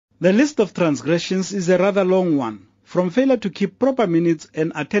The list of transgressions is a rather long one, from failure to keep proper minutes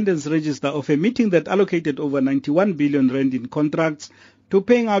and attendance register of a meeting that allocated over 91 billion rand in contracts to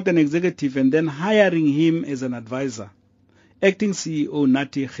paying out an executive and then hiring him as an advisor. Acting CEO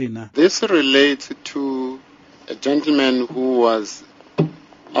Nati Khina. This relates to a gentleman who was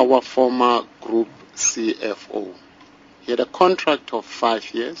our former group CFO. He had a contract of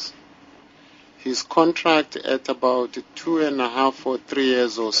 5 years. His contract at about 2.5 or 3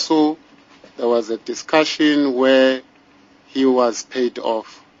 years or so, there was a discussion where he was paid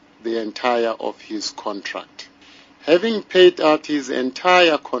off the entire of his contract. Having paid out his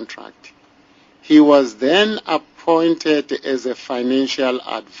entire contract, he was then appointed as a financial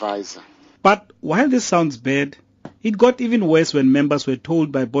advisor. But while this sounds bad, it got even worse when members were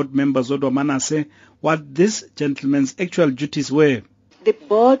told by board members Odwa Manase what this gentleman's actual duties were. The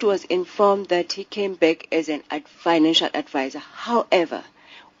board was informed that he came back as a financial advisor. However,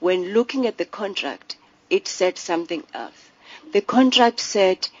 when looking at the contract, it said something else. The contract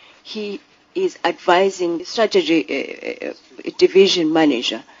said he is advising the strategy division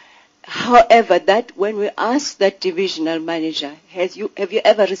manager. However, that when we asked that divisional manager, have you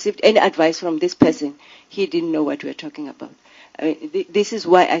ever received any advice from this person? He didn't know what we were talking about. I mean, this is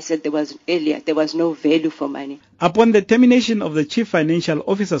why I said there was no value for money. Upon the termination of the chief financial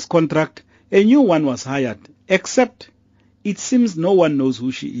officer's contract, a new one was hired, except it seems no one knows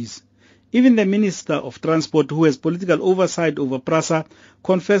who she is. Even the Minister of Transport, who has political oversight over PRASA,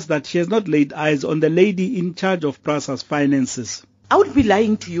 confessed that she has not laid eyes on the lady in charge of PRASA's finances. I would be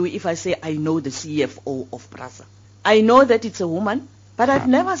lying to you if I say I know the CFO of PRASA. I know that it's a woman, but I've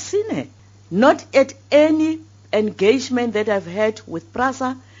never seen her. Not at any engagement that I've had with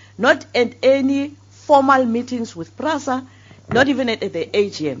PRASA, not at any formal meetings with PRASA, not even at the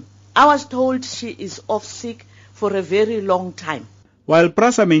AGM. I was told she is off sick for a very long time. While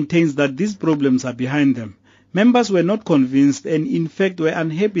PRASA maintains that these problems are behind them, members were not convinced and in fact were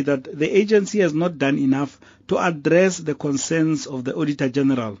unhappy that the agency has not done enough to address the concerns of the Auditor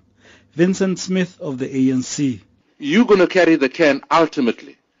General. Vincent Smith of the ANC. You're going to carry the can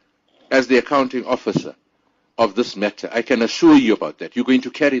ultimately as the accounting officer of this matter. I can assure you about that. You're going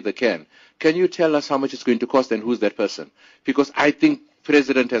to carry the can. Can you tell us how much it's going to cost and who's that person? Because I think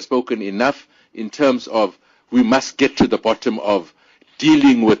President has spoken enough in terms of we must get to the bottom of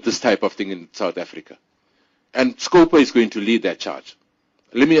dealing with this type of thing in South Africa. And Scopa is going to lead that charge.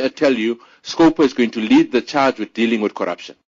 Let me tell you, Scopa is going to lead the charge with dealing with corruption.